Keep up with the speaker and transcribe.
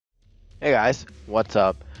Hey guys, what's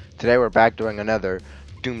up? Today we're back doing another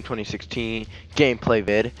Doom 2016 gameplay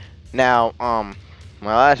vid. Now, my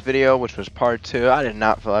last video, which was part 2, I did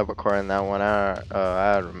not feel like recording that one.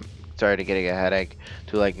 I started getting a headache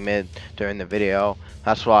to like mid during the video.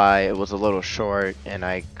 That's why it was a little short and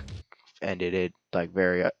I ended it like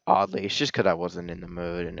very oddly. It's just because I wasn't in the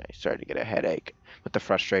mood and I started to get a headache with the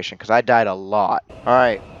frustration because I died a lot.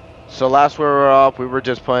 Alright, so last we were up, we were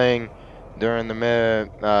just playing during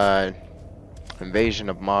the Invasion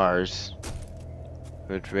of Mars,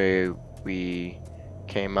 which we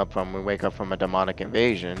came up from. We wake up from a demonic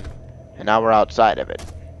invasion, and now we're outside of it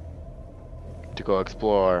to go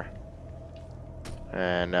explore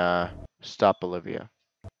and stop Olivia.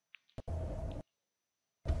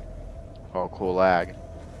 Oh, cool lag.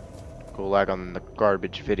 Cool lag on the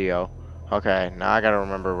garbage video. Okay, now I gotta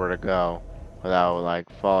remember where to go without like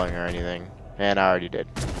falling or anything. And I already did.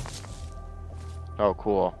 Oh,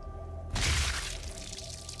 cool.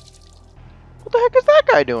 What the heck is that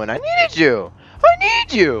guy doing? I needed you! I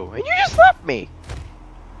need you! And you just left me!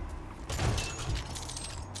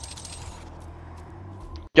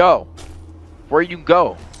 Yo! Where'd you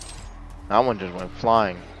go? That one just went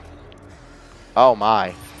flying. Oh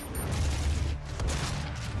my.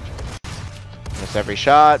 Miss every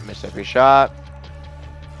shot, miss every shot.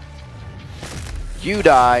 You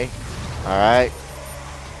die. Alright.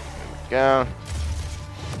 Here we go.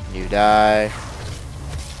 You die.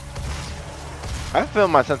 I feel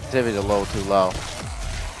my sensitivity is a little too low.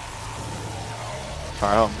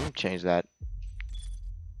 Alright, let me change that.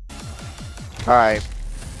 Alright.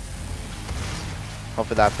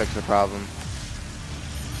 Hopefully that fixed the problem.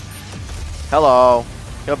 Hello.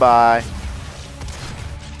 Goodbye.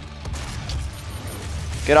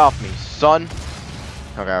 Get off me, son.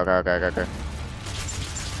 Okay.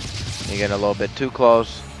 You're getting a little bit too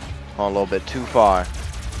close. Or a little bit too far.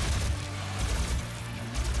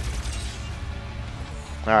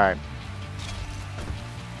 Alright.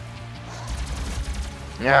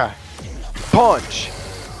 Yeah. Punch!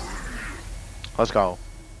 Let's go.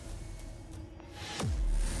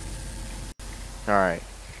 Alright.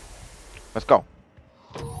 Let's go.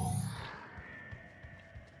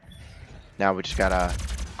 Now we just gotta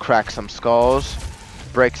crack some skulls.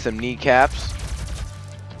 Break some kneecaps.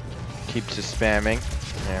 Keep just spamming.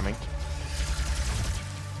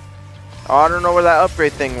 Oh, I don't know where that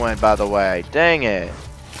upgrade thing went, by the way. Dang it.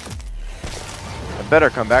 It better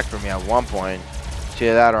come back for me at one point. It's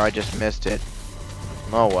either that or I just missed it.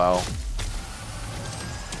 Oh well.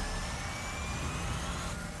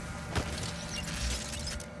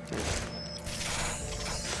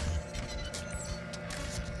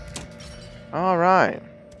 Alright.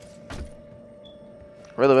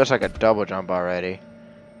 Really wish I could double jump already.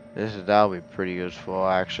 That'll be pretty useful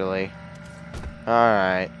actually.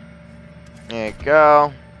 Alright. There you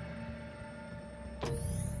go.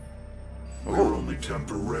 We're only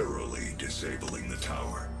temporarily disabling the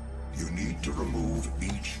tower. You need to remove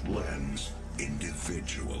each lens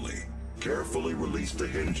individually. Carefully release the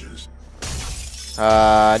hinges.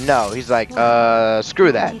 No, he's like,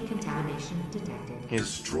 screw that.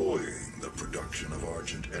 Destroying the production of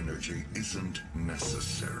Argent energy isn't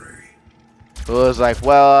necessary. It was like,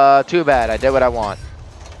 well, too bad. I did what I want.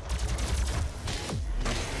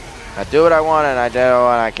 I do what I want and I do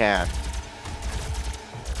what I can.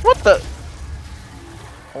 What the?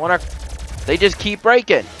 They just keep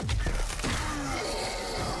breaking.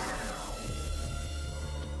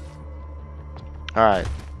 Alright.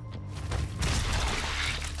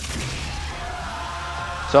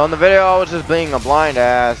 So in the video I was just being a blind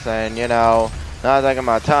ass and you know, not taking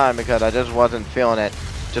my time because I just wasn't feeling it.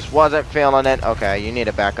 Just wasn't feeling it. Okay, you need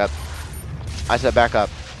to back up. I said back up.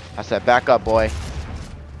 I said back up, boy.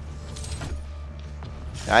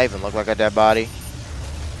 I even look like a dead body.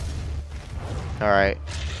 Alright.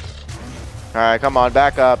 Alright, come on,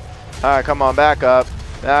 back up. Alright, come on, back up.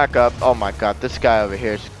 Back up. Oh my god, this guy over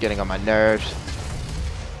here is getting on my nerves.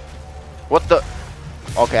 What the?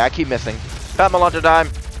 Okay, I keep missing. Got my launcher time.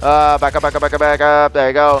 Back up. There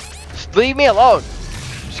you go. Just leave me alone.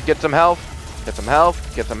 Just get some health. Get some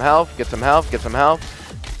health.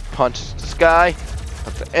 Punch this guy.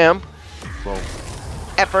 Punch the imp. Whoa.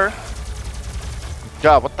 Effer.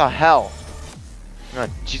 God, what the hell?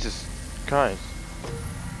 God, Jesus Christ.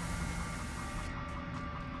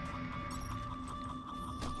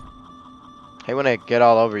 Hey, when I get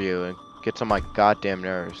all over you and gets on my goddamn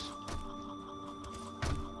nerves.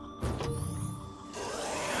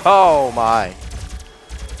 Oh my.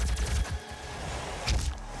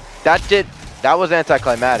 That was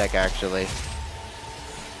anticlimactic actually.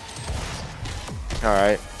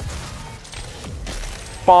 Alright.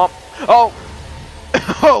 Bump. Oh!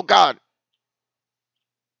 Oh god!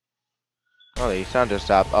 Oh, the sound just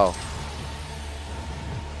stopped. Oh.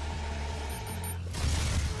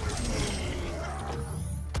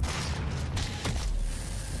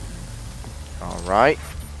 Alright.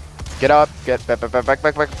 Get up. Get back up, back up,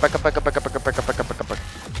 back up, back up, back up, back up, back up, back up, back up, back up.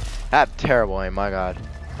 That terrible aim, my god.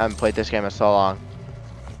 I haven't played this game in so long.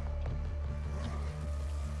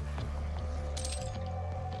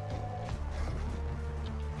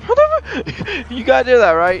 You gotta do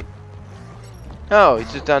that, right? No,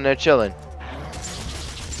 he's just down there chilling.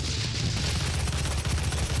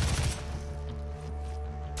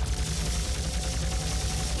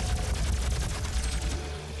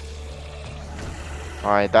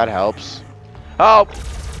 Alright, that helps. Oh!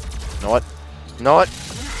 You know what? You know what?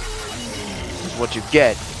 This is what you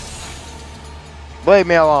get. Leave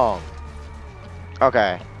me alone.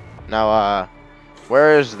 Okay. Now,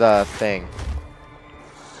 where's the thing?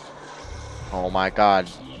 Oh my god.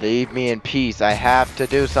 Leave me in peace. I have to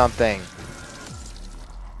do something.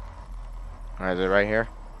 Alright, is it right here?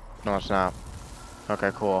 No, it's not.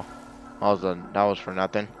 Okay, cool. That was for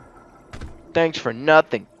nothing. Thanks for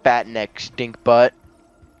nothing, fat neck stink butt.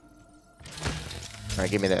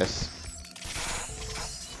 Alright, give me this.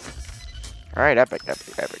 Alright, epic,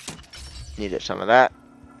 epic, epic. Needed some of that.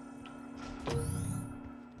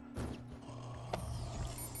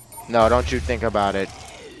 No, don't you think about it.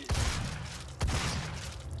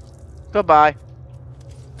 Goodbye.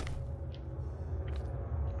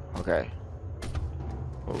 Okay.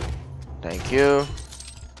 Ooh, thank you.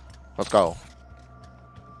 Let's go.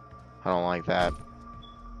 I don't like that.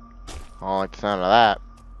 I don't like the sound of that.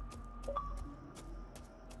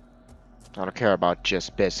 I don't care about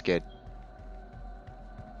just biscuit.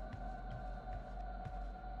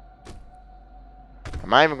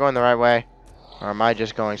 Am I even going the right way? Or am I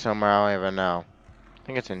just going somewhere I don't even know? I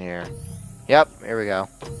think it's in here. Yep, here we go.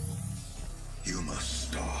 You must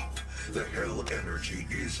stop. The hell energy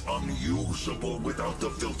is unusable without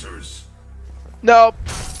the filters. Nope.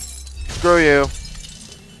 Screw you.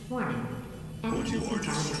 Warning. What you are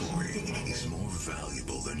destroying is more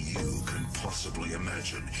valuable than you can possibly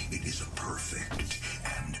imagine. It is a perfect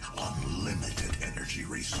and unlimited energy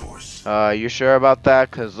resource. You sure about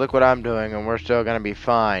that? Cause look what I'm doing and we're still gonna be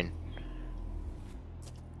fine.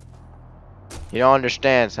 You don't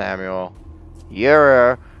understand, Samuel. You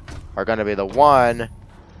are gonna be the one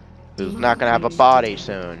who's not gonna have a body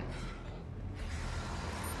soon.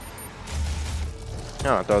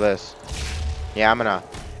 No, throw this. Yeah, I'm gonna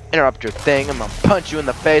interrupt your thing. I'm gonna punch you in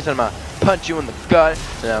the face, and I'm gonna punch you in the gut,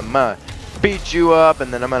 and I'm gonna beat you up,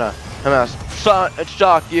 and then I'm gonna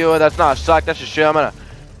shock you. That's not a shock, that's just shit. All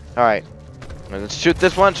right, let's shoot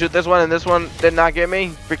this one, and this one did not get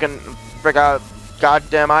me. Freak out,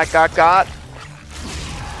 goddamn! I got got.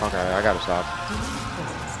 Okay, I gotta stop.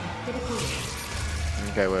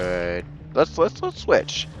 Okay, wait. Let's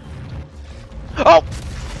switch. Oh!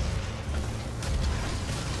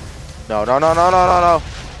 No. No.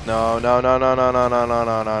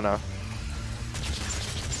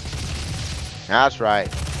 That's right.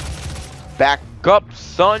 Back up,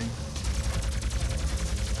 son.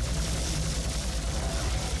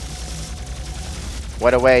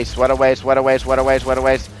 What a waste.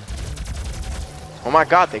 Oh my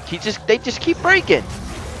god, they just keep breaking.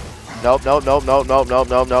 Nope.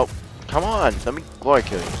 Come on, let me glory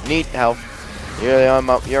kill you. Need health. You're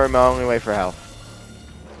my only way for health.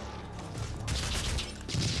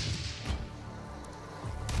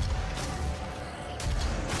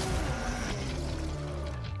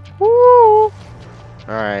 Woo!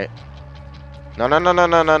 Alright. No,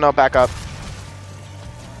 back up.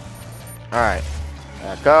 Alright.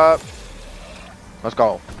 Back up. Let's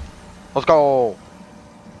go. What's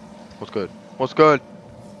good?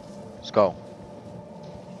 Let's go.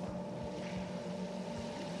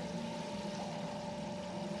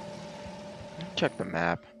 Check the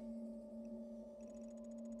map.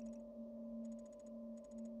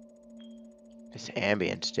 This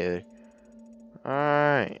ambience, dude.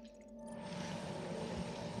 Alright.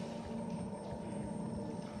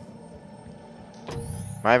 Am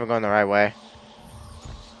I even going the right way? I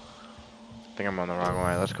think I'm on the wrong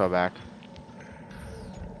way. Let's go back.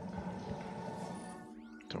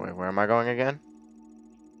 So wait, where am I going again?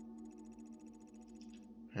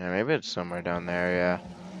 Yeah, maybe it's somewhere down there, yeah.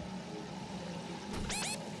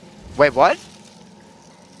 Wait, what?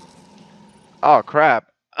 Oh, crap.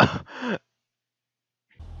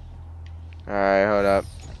 Alright, hold up.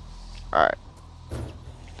 Alright. I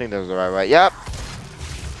think that was the right way. Yep!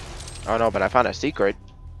 Oh no, but I found a secret.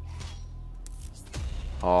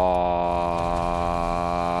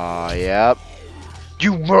 Oh, yep.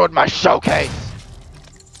 You ruined my showcase!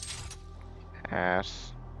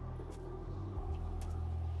 Ass.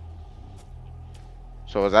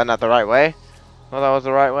 So was that not the right way? Well, that was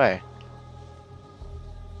the right way.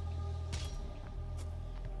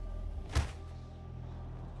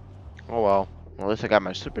 Oh well. Well, at least I got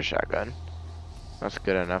my super shotgun. That's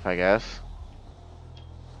good enough, I guess.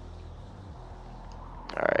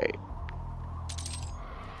 Alright.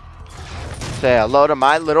 Say hello to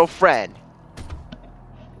my little friend.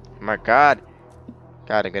 Oh my god.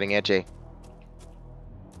 God, I'm getting itchy.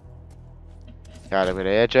 God, I'm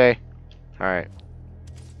getting itchy. Alright.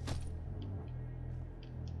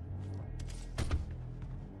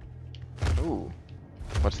 Ooh.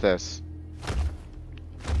 What's this?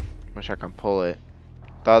 Wish I can pull it.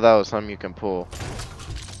 Thought that was something you can pull.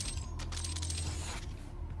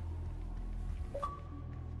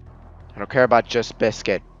 I don't care about just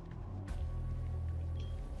biscuit.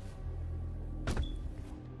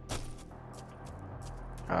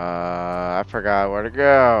 I forgot where to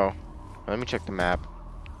go. Let me check the map.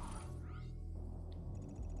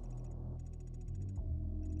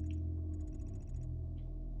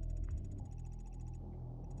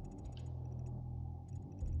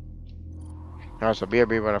 Oh, so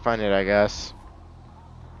BRB when I find it, I guess.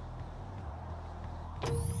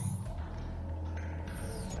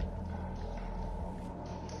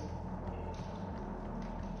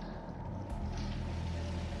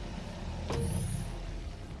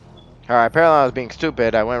 Alright, apparently I was being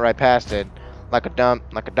stupid. I went right past it. Like a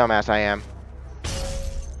dumbass I am.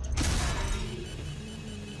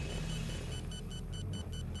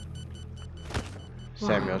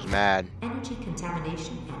 Samuel's mad. Energy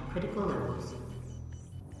contamination at critical levels.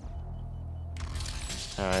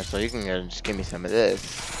 Alright, so you can just give me some of this.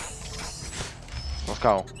 Let's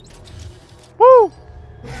go. Woo!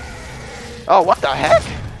 Oh, what the heck?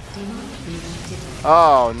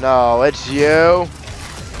 Oh no, it's you.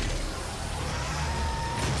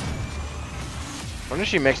 When does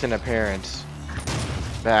she makes an appearance?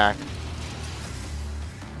 Back.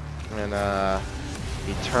 And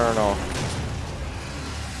Eternal.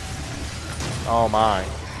 Oh my.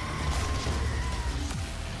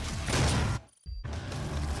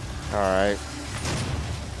 Alright.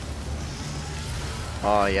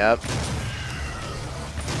 Oh, yep.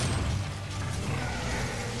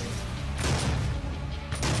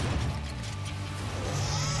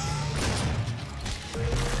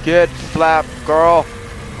 Get flap, girl.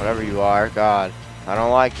 Whatever you are. God. I don't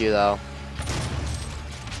like you, though.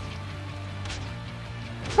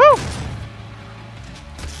 Woo!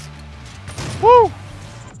 Woo!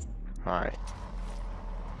 Alright.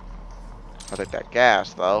 I'll take that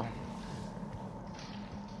gas, though.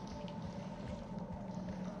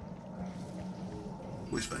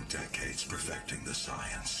 We spent decades perfecting the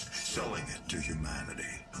science, selling it to humanity.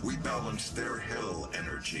 We balanced their hell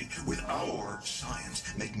energy with our science,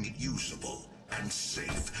 making it usable and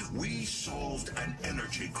safe. We solved an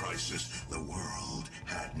energy crisis the world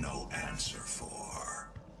had no answer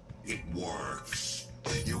for. It works.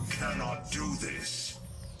 You cannot do this.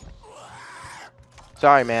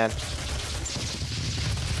 Sorry, man.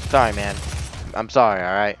 Sorry, man. I'm sorry,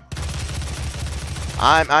 alright?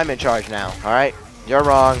 I'm in charge now, alright? You're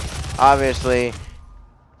wrong. Obviously, it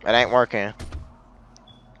ain't working.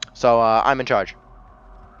 So, I'm in charge.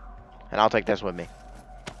 And I'll take this with me.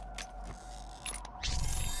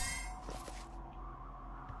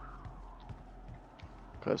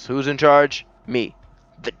 Because who's in charge? Me.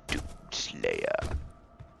 The Doom Slayer.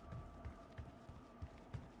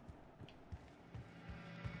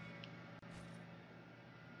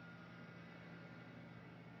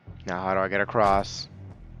 Now, how do I get across?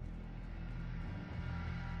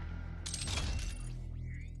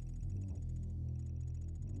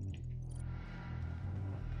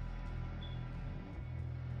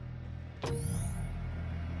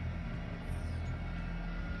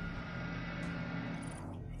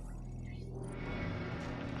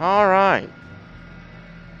 All right.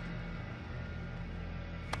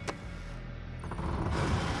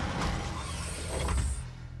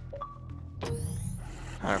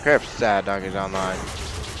 I don't care if Sad Dog is online.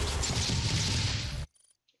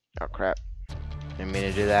 Oh crap. Didn't mean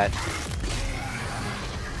to do that.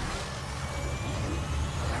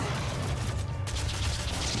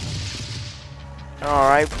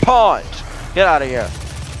 Alright, punch! Get out of here.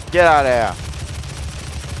 Get out of here.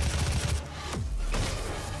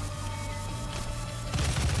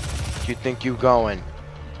 You think you going?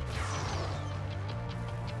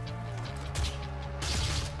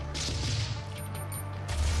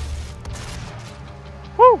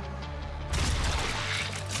 Woo!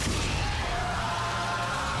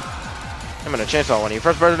 I'm gonna chainsaw one of you.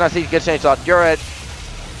 First person I see gets chainsawed. You're it.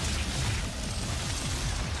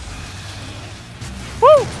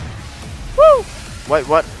 Woo! Woo! Wait,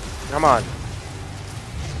 what? Come on.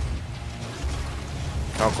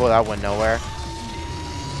 Oh, cool. That went nowhere.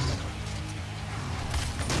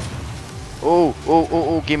 Ooh, ooh,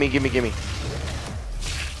 ooh, ooh. Gimme, gimme, gimme.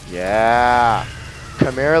 Yeah.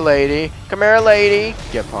 Come here, lady. Come here, lady.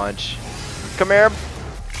 Get punched. Come here.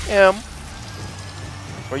 Him.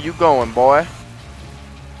 Where you going, boy?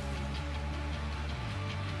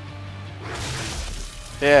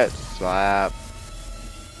 Hit. Slap.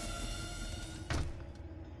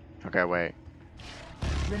 Okay, wait.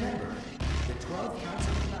 Remember, the 12 counts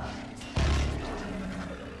of nine.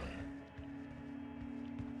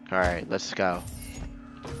 Alright, let's go.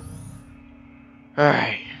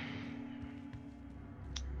 Alright.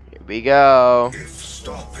 Here we go. If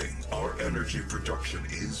stopping our energy production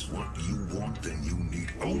is what you want, then you need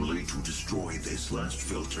only to destroy this last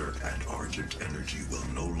filter, and Argent energy will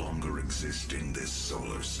no longer exist in this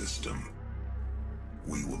solar system.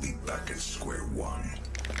 We will be back at square one.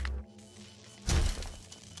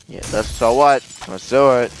 Yeah, that's so what? Let's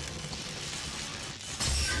do it.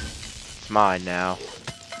 It's mine now.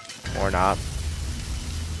 Or not.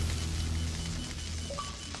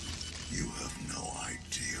 You have no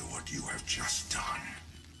idea what you have just done.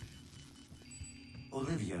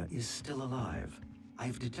 Olivia is still alive.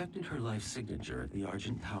 I've detected her life signature at the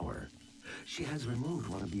Argent Tower. She has removed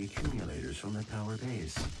one of the accumulators from the tower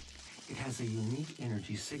base. It has a unique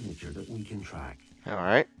energy signature that we can track.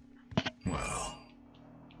 Alright. Well,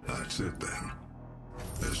 that's it then.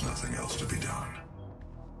 There's nothing else to be done.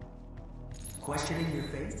 Questioning your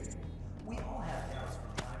faith? We all have doubts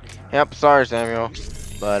from time to time. Yep, sorry, Samuel.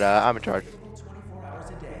 But, I'm in charge. 24 hours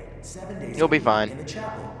a day, 7 days You'll be a week fine. in the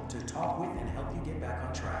chapel to talk with and help you get back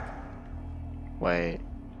on track. Wait.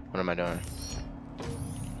 What am I doing?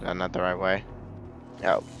 Is that not the right way?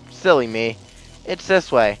 Oh, silly me. It's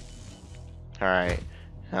this way. Alright.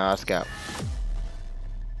 Now let's go.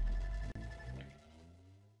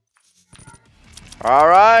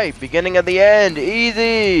 Alright, beginning of the end.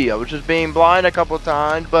 Easy. I was just being blind a couple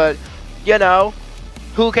times, but, you know,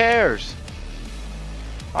 who cares?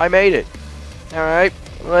 I made it. Alright,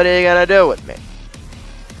 what are you gonna do with me?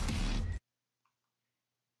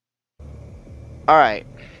 Alright,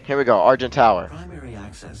 here we go. Argent Tower. Primary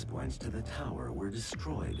access points to the tower were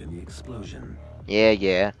destroyed in the explosion.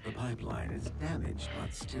 Yeah. The pipeline is damaged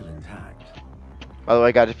but still intact. By the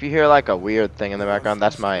way, guys, if you hear like a weird thing in the background,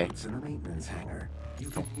 that's my... Routes in the maintenance hangar. You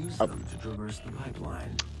can use them to traverse the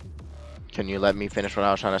pipeline. Can you let me finish what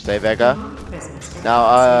I was trying to say, Vega?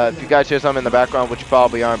 Now, if you guys hear something in the background, which you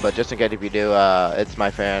probably aren't, but just in case if you do, it's my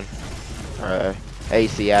fan.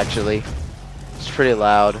 AC, actually. It's pretty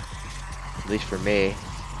loud. At least for me.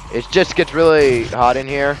 It just gets really hot in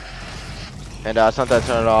here. And sometimes I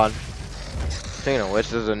turn it on. Speaking of which,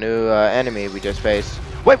 this is a new enemy we just faced.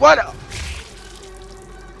 Wait, what?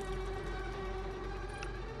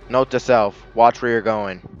 Note to self. Watch where you're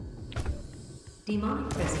going. Demonic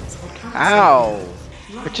presence at Ow!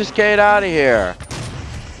 But just get out of here.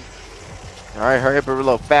 Alright, hurry up a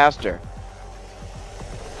little faster.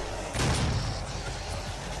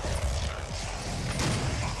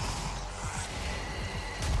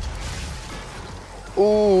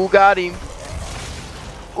 Ooh, got him.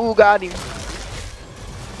 Ooh, got him.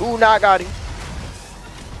 Ooh, not got him.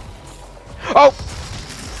 Oh!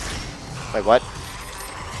 Wait, what?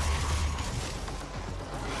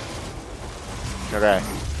 Okay.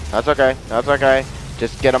 That's okay. That's okay.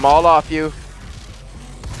 Just get them all off you.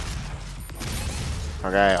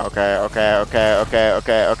 Okay, okay, okay, okay, okay,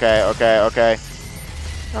 okay, okay, okay, okay.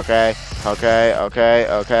 Okay, okay, okay,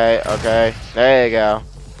 okay, okay. There you go.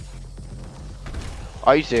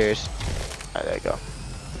 Are you serious? Alright, there you go.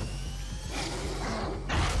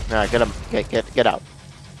 Alright, get him. Get out.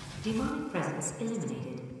 Demonic presence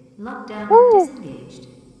eliminated. Lockdown Woo. disengaged.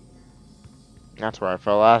 That's where I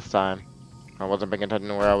fell last time. I wasn't paying attention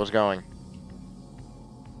to where I was going.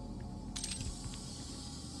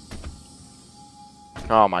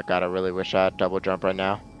 Oh my god, I really wish I had double jump right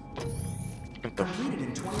now. What the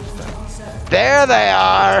there they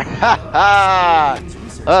are! Ha ha!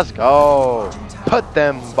 Let's go! Put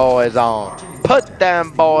them boys on! Put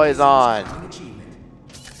them boys on!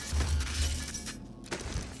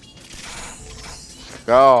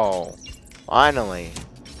 Go! Finally!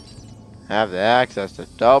 Have the access to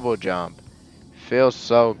double jump. Feels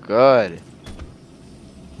so good.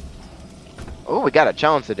 Oh, we got a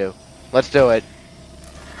challenge to do. Let's do it.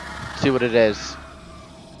 See what it is.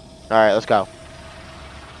 Alright, let's go.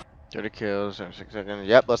 30 kills, 6 seconds.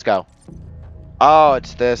 Yep, let's go. Oh,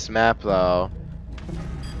 it's this map though.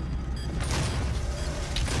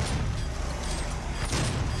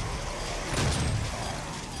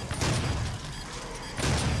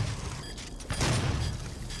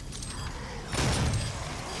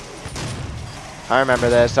 I remember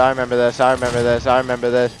this, I remember this, I remember this, I remember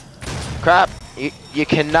this. Crap! You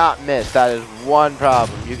cannot miss. That is one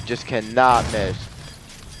problem. You just cannot miss.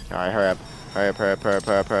 Alright, hurry up. Hurry up, hurry up, hurry up,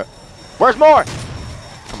 hurry up, hurry up. Where's more?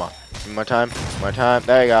 Come on. One more time. One more time.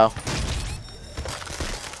 There you go.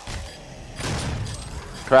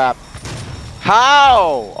 Crap.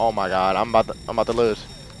 How? Oh my god, I'm about to lose.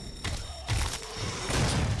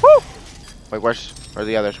 Woo! Wait, where's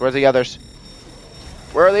the others? Where's the others?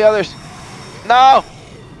 Where are the others? No!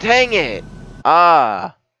 Dang it!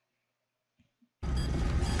 Ah.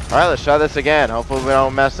 Alright, let's try this again. Hopefully we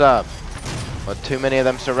don't mess up. With too many of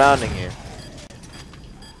them surrounding you.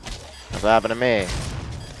 That's what happened to me.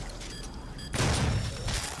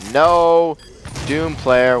 No Doom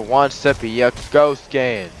player wants to be a ghost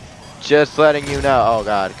game. Just letting you know. Oh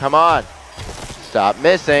god, come on. Stop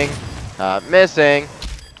missing. Stop missing.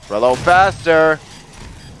 Reload faster.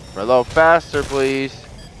 Reload faster, please.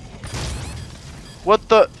 What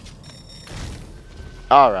the?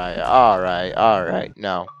 Alright, alright, alright.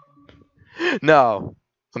 No. No.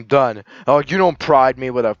 I'm done. Oh, you don't pride me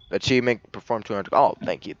with a achievement. Perform 200. Oh,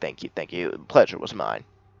 thank you, thank you, thank you. The pleasure was mine.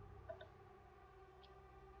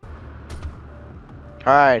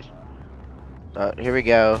 Alright. Here we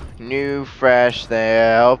go. New, fresh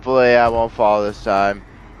there. Hopefully I won't fall this time.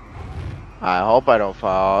 I hope I don't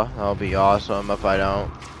fall. That'll be awesome if I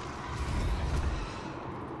don't.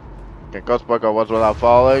 Okay, Ghostbook was without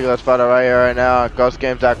falling. Let's find it right here, right now at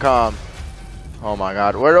ghostgames.com. Oh my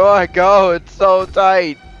god, where do I go? It's so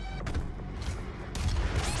tight.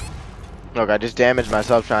 Look, I just damaged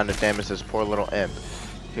myself trying to damage this poor little imp.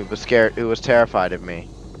 Who was scared, who was terrified of me.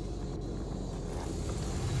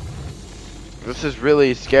 This is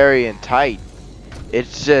really scary and tight.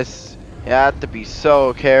 It's just, you have to be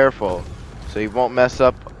so careful. So you won't mess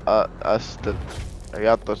up you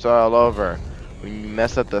have to start all over. When you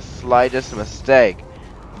mess up the slightest mistake.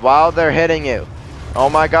 While they're hitting you. Oh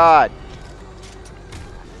my god.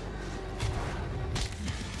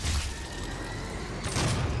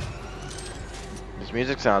 This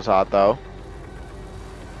music sounds hot though.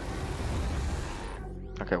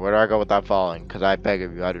 Okay, where do I go without falling? Because I beg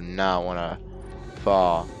of you, I do not want to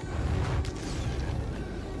fall.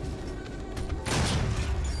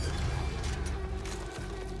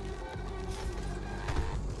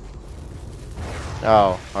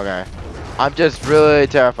 Oh, okay. I'm just really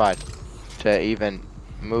terrified to even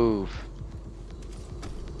move.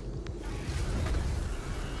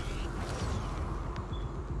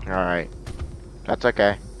 Alright. That's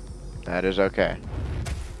okay. That is okay.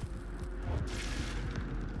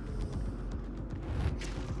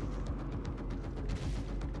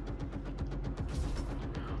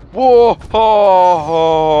 Whoa!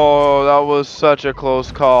 Oh, that was such a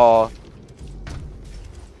close call.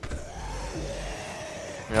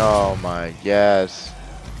 Oh my, yes.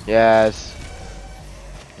 Yes.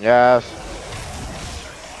 Yes.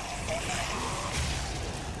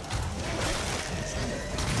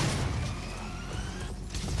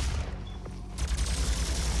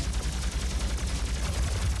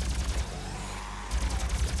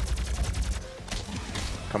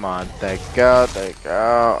 Come on, there you go, there you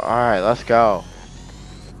go. Alright, let's go.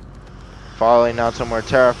 Falling down somewhere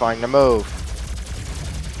terrifying to move.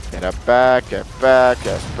 Get up back, get back,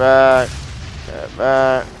 get back, get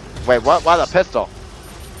back. Wait, what? Why the pistol?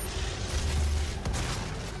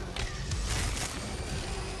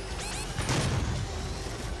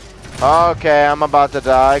 Okay, I'm about to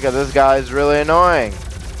die because this guy is really annoying.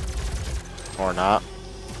 Or not.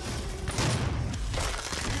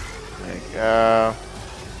 There you go.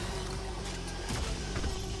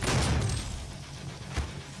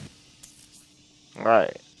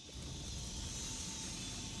 Alright.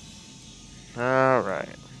 Alright.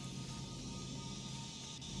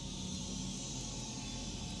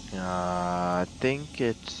 I think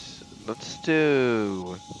it's... Let's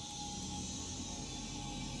do...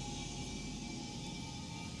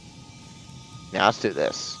 Yeah, let's do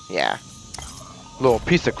this. Yeah. Little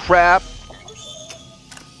piece of crap.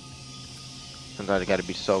 Sometimes you gotta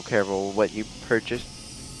be so careful with what you purchase.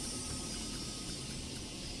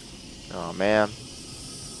 Oh man.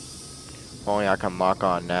 If only I can lock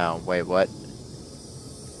on now. Wait, what?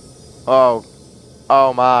 Oh.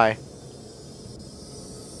 Oh my.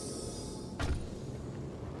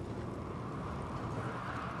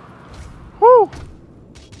 Whew.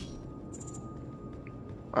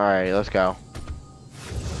 Alright, let's go.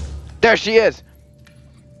 There she is!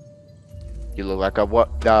 You look like a what?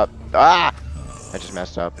 Ah! I just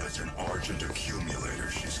messed up. That's an Argent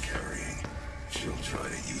accumulator she's carrying. She'll try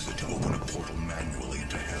to use it to open a portal manually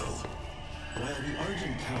into hell. While the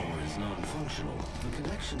Argent Tower is non-functional, the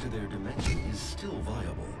connection to their dimension is still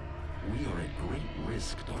viable. We are at great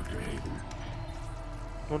risk, Dr. Hayden.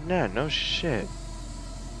 Well, no shit.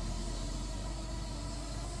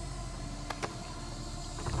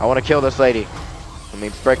 I want to kill this lady. Let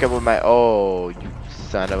me break up with my. Oh, you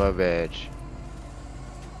son of a bitch.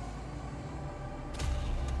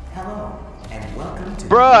 Hello, and welcome to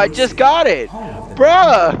Bruh, I just got it!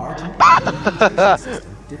 Bruh!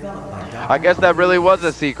 I guess that really was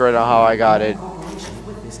a secret on how I got it.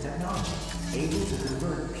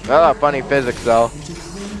 Oh, funny physics though.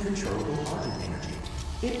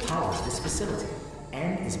 It powers this facility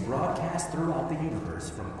and is broadcast throughout the universe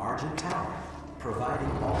from Argent Tower,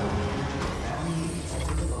 providing all the energy the family needs to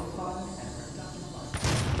live a fun and productive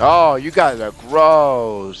life. Oh, you guys are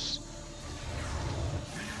gross.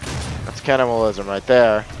 That's cannibalism right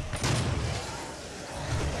there.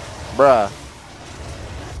 Bruh.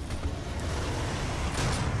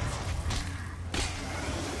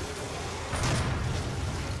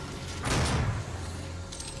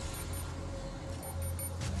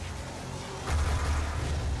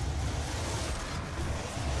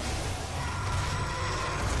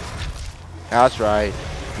 That's right.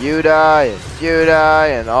 You die,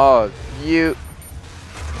 and all of you.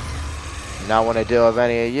 Not want to deal with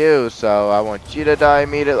any of you, so I want you to die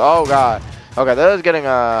immediately. Oh god. Okay, that is getting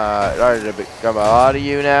starting to become a lot of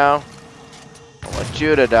you now. I want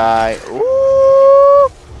you to die. Ooh.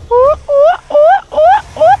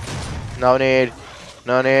 No need.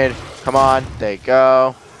 No need. Come on. There you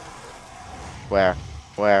go. Where?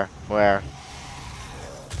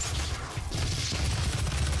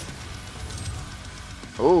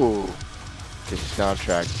 Ooh. This is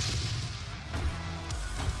soundtrack.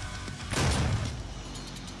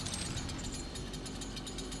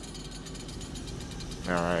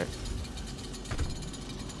 Alright.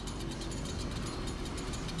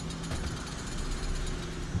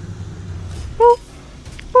 Boop.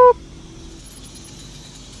 Boop.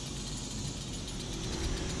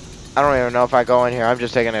 I don't even know if I go in here. I'm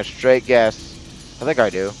just taking a straight guess. I think I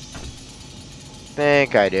do.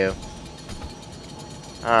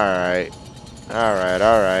 Alright.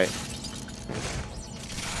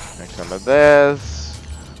 Make some of this.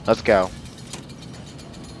 Let's go.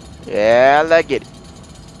 Yeah, let's get it.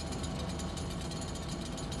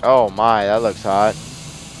 Oh my, that looks hot.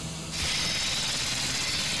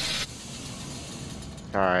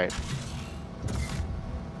 Alright.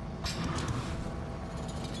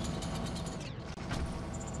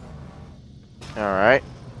 Alright.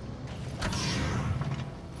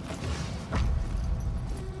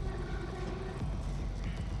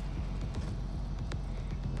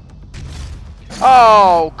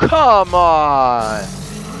 Oh, come on!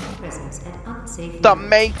 Presence at unsafe The level.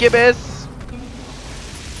 Mancubus?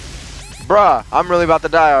 Bruh, I'm really about to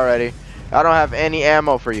die already. I don't have any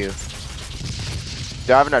ammo for you.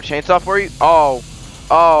 Do I have enough chainsaw for you? Oh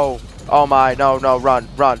my, no, run.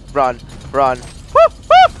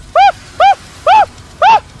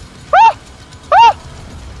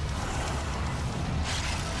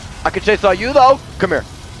 I can chainsaw you though. Come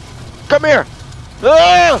here.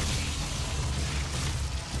 Ah!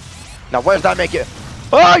 Now where's that make it?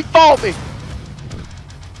 Oh, he followed me.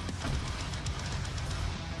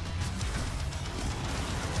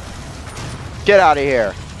 Get out of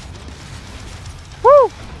here.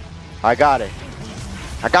 Woo! I got it.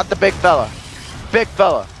 I got the big fella.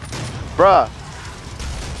 Bruh.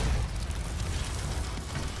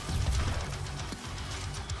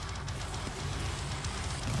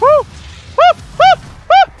 Woo!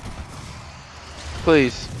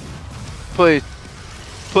 Please.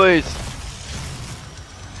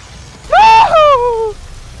 No!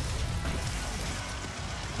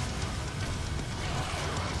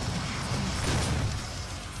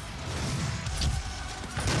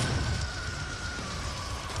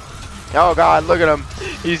 Oh god, look at him.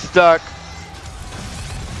 He's stuck.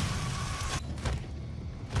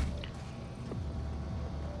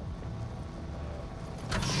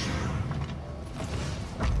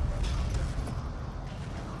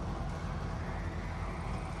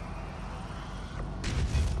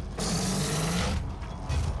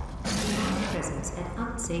 Presence at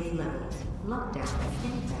unsafe levels. Lockdown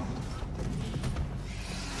in effect.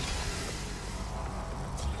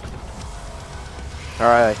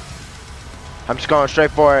 Alright. I'm just going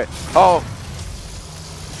straight for it. Oh!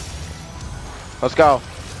 Let's go.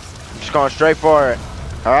 I'm just going straight for it.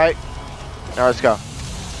 Alright? Now let's go.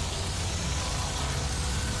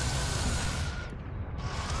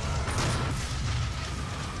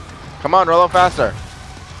 Come on, roll faster.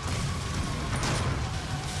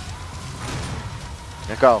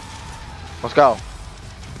 Let's go. Let's go.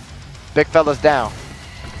 Big fella's down.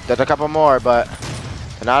 There's a couple more, but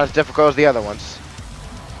they're not as difficult as the other ones.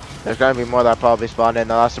 There's gonna be more that probably spawned in.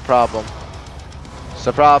 No, that's the problem. It's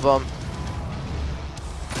the problem.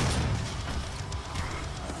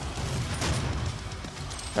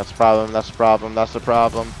 That's the problem. That's the problem. That's the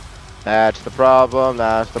problem. That's the problem.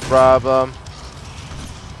 That's the problem.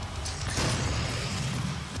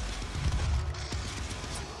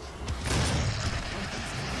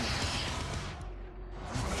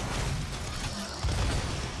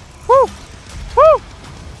 Woo! Woo!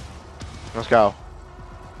 Let's go.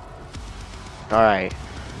 Alright.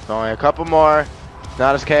 Only a couple more.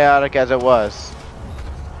 Not as chaotic as it was.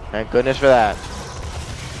 Thank goodness for that.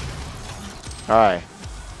 Alright.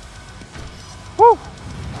 Woo!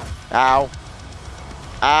 Ow.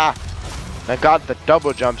 Ah! Thank God the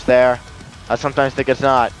double jumps there. I sometimes think it's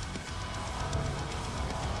not.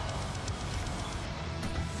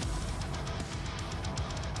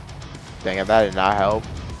 Dang it, that did not help.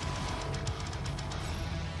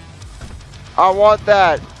 I want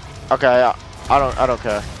that! Okay, I don't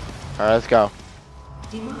care. Alright, let's go.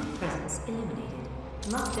 Demonic presence eliminated.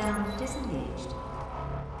 Lockdown disengaged.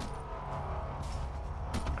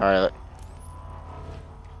 Alright.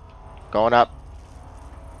 Going up.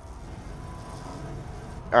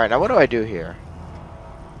 Alright, now what do I do here?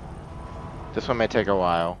 This one may take a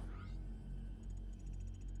while.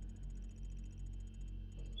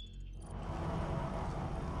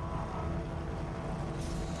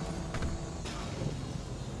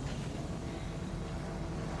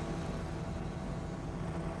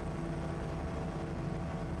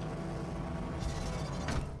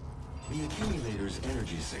 The accumulator's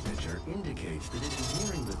energy signature indicates that it is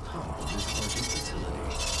nearing the top of this Argent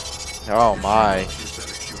facility. Oh my. Is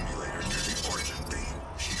that accumulator near the Argent beam?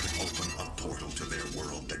 She could open a portal to their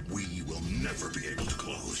world that we will never be able to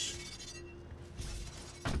close.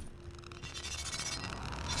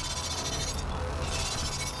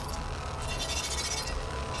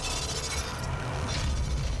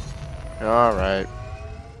 Alright.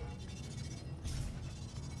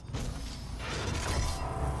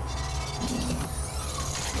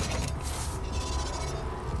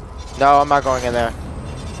 No, I'm not going in there.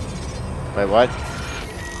 Wait, what?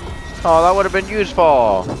 Oh, that would have been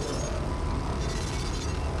useful.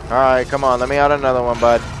 Alright, come on. Let me out another one,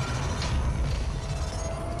 bud.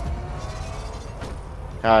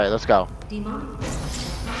 Alright, let's go. Demonic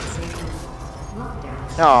presence at unsafe levels.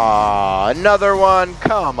 Lockdown. Aw, another one?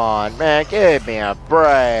 Come on, man. Give me a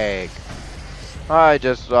break. I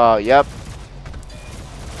just, yep.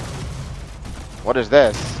 What is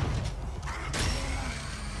this?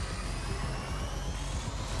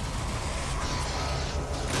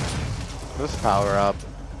 This power up.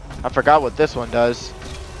 I forgot what this one does.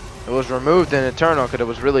 It was removed in Eternal because it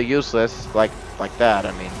was really useless. Like that,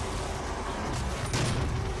 I mean.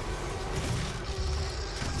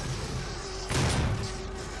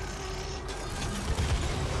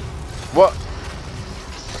 What?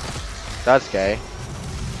 That's gay.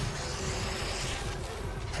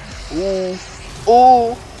 Ooh.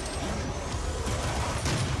 Ooh.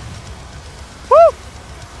 Woo!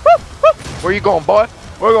 Woo! Woo! Where you going, boy?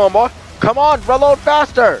 Where you going, boy? Come on, reload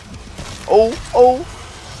faster! Oh, oh.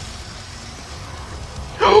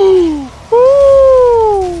 Woo!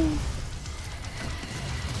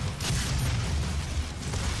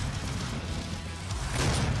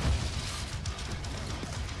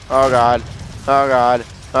 Oh god. Oh god.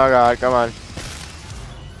 Oh god, come on.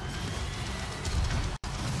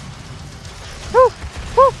 Woo!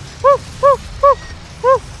 Woo! Woo! Woo! Woo!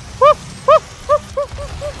 Woo! Woo! Woo!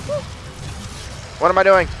 Woo! What am I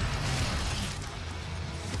doing?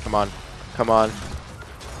 Come on. Come on.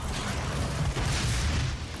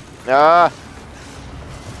 Ah.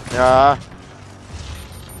 Ah.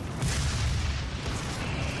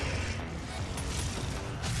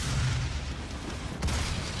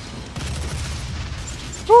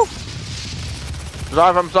 Woo.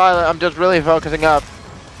 Sorry if I'm silent. I'm just really focusing up.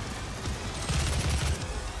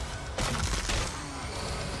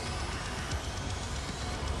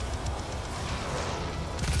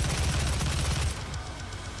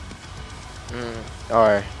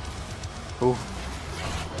 Alright. Ooh.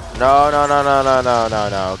 No, no, no, no, no, no, no,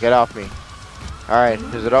 no. Get off me. Alright,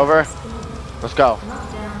 is it over? Let's go.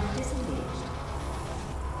 Lockdown disengaged.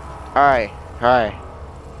 Alright, alright.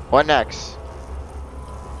 What next?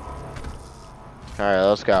 Alright,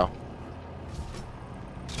 let's go.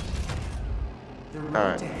 The road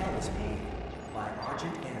Alright. to hell is paved by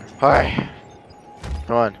Argent energy. Alright.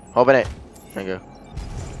 Come on, open it. Thank you.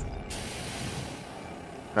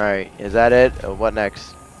 Alright, is that it? What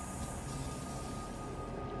next?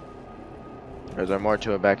 Or is there more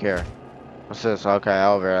to it back here? What's this? Okay,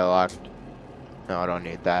 elevator locked. No, I don't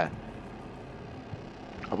need that.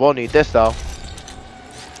 I will need this though.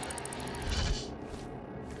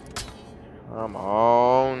 Come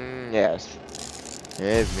on, yes.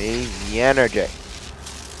 Give me the energy.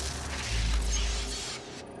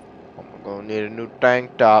 I'm gonna need a new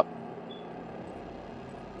tank top.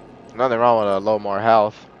 Nothing wrong with a little more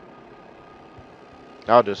health.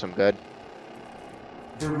 That'll do some good.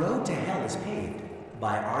 The road to hell is paved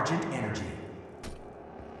by Argent Energy.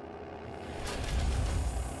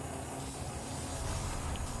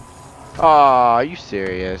 Aw, are you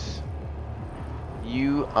serious?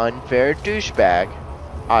 You unfair douchebag.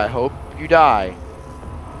 I hope you die.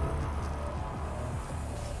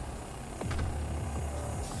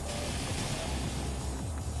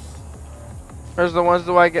 Where's the ones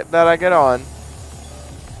that I get on?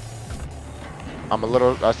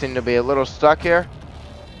 I seem to be a little stuck here.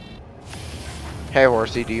 Hey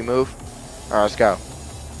horsey, do you move? Alright, let's go.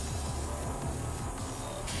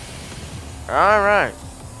 Alright.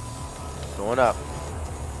 Going up.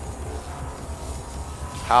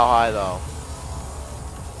 How high though?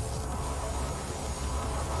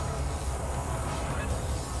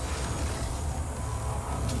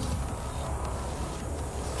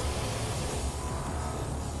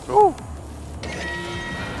 Ooh.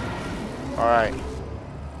 Alright.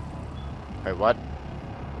 Wait, what?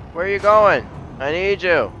 Where are you going? I need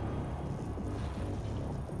you.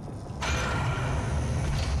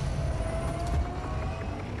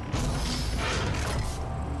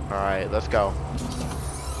 Alright, let's go.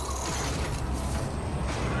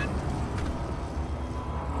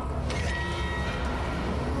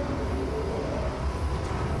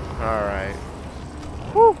 Alright.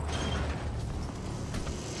 Woo!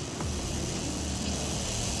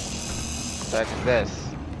 Check this.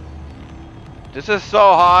 This is so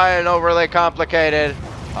high and overly complicated.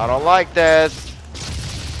 I don't like this.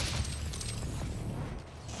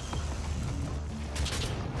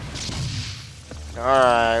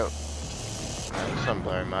 Alright. Some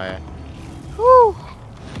blur in my eye. Whew.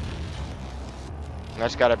 I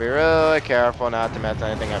just gotta be really careful not to mess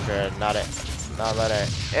anything up here. Not let it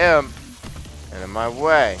imp in my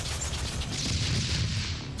way.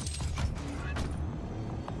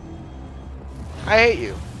 I hate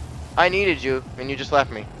you. I needed you, and you just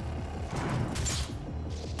left me.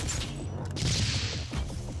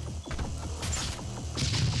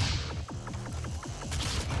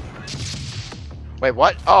 Wait,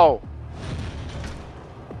 what? Oh!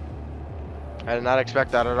 I did not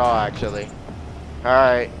expect that at all, actually.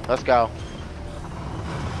 Alright, let's go.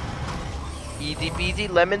 Easy peasy,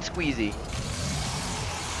 lemon squeezy.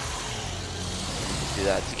 Do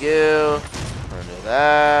that skill. Do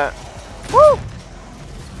that. Woo!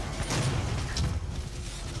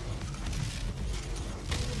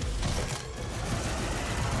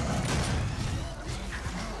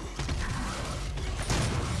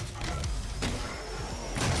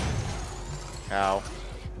 Ow.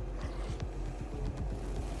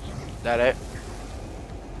 That it?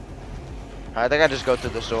 I think I just go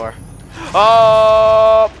through the store.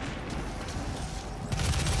 Oh!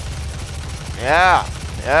 Yeah,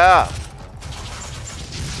 yeah.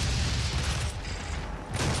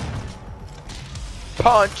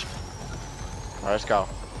 Punch. All right, let's go.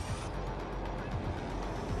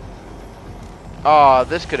 Oh,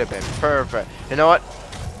 this could have been perfect. You know what?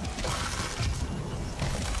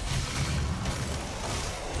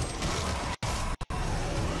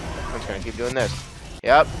 I'm just gonna keep doing this.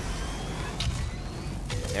 Yep.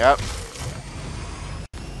 Yep.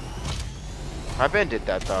 I been did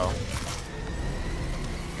that though.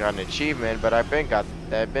 Got an achievement, but I been got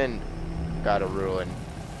a ruin.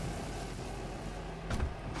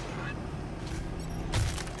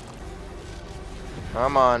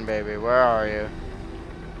 Come on, baby, where are you?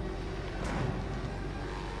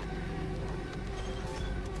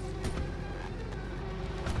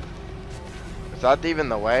 Is that even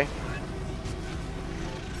the way?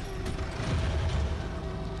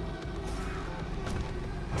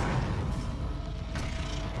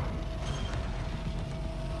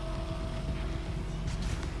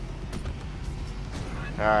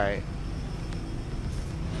 Alright.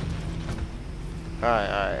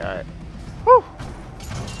 Alright. Whew!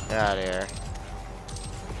 Get out of here.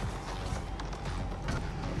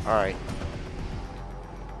 Alright.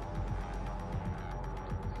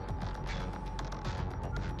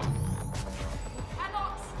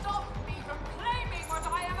 Cannot stop me from claiming what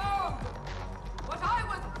I am owed! What I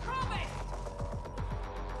was promised!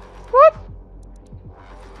 What?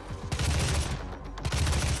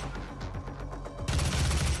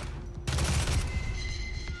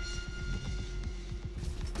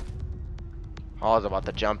 I was about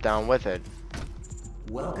to jump down with it.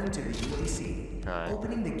 Welcome to the UAC. Alright.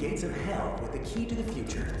 Opening the gates of hell with the key to the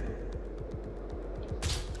future.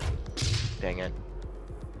 Dang it.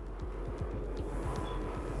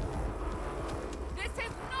 This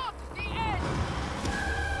is not the end!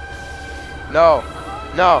 No.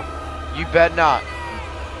 No. You bet not.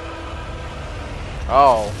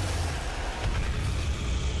 Oh.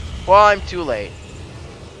 Well, I'm too late.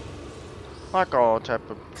 Like all type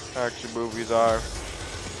of action movies are.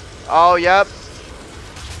 Oh, yep.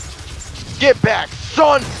 Get back,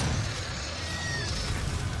 son!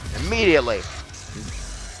 Immediately.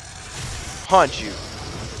 Punch you.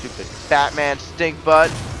 Stupid Batman stink butt.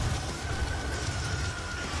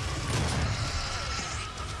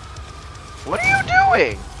 What are you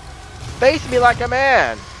doing? Face me like a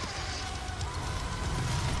man.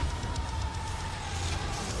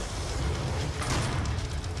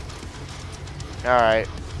 Alright.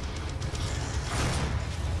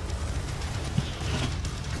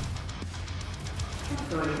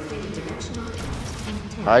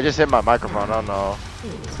 I just hit my microphone. I don't know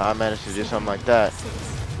how I managed to do something like that.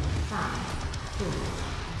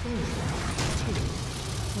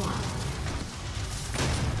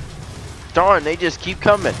 Darn, they just keep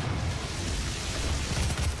coming.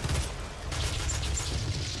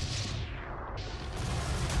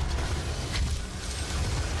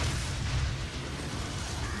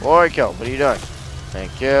 Oracle, what are you doing?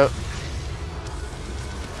 Thank you.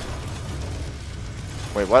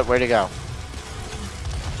 Wait, what? Where'd he go?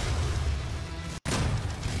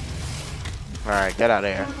 Alright, get out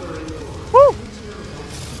of here. Woo!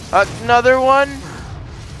 Another one?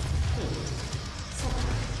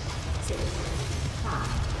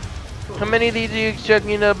 How many of these are you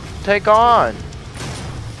expecting to take on?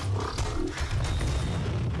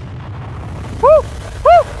 Woo!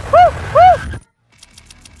 Woo! Woo! Woo!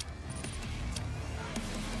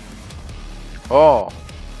 Oh,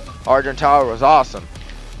 Argent Tower was awesome.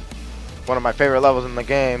 One of my favorite levels in the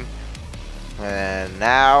game. And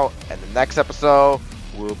now, in the next episode,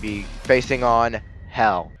 we'll be facing on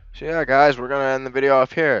Hell. So yeah, guys, we're going to end the video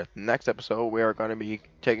off here. The next episode, we are going to be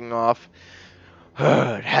taking off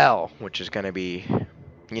Hell, which is going to be,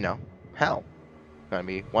 you know, Hell. Going to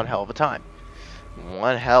be one hell of a time.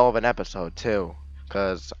 One hell of an episode, too.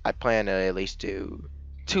 Because I plan to at least do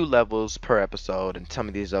 2 levels per episode, and some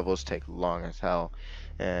of these levels take long as hell.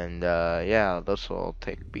 And yeah, this will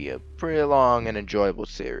be a pretty long and enjoyable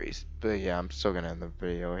series. But yeah, I'm still gonna end the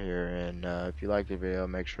video here. And if you like the video,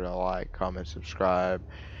 make sure to like, comment, subscribe,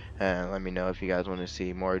 and let me know if you guys want to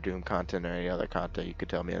see more Doom content or any other content. You could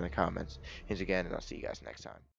tell me in the comments. Thanks again, and I'll see you guys next time.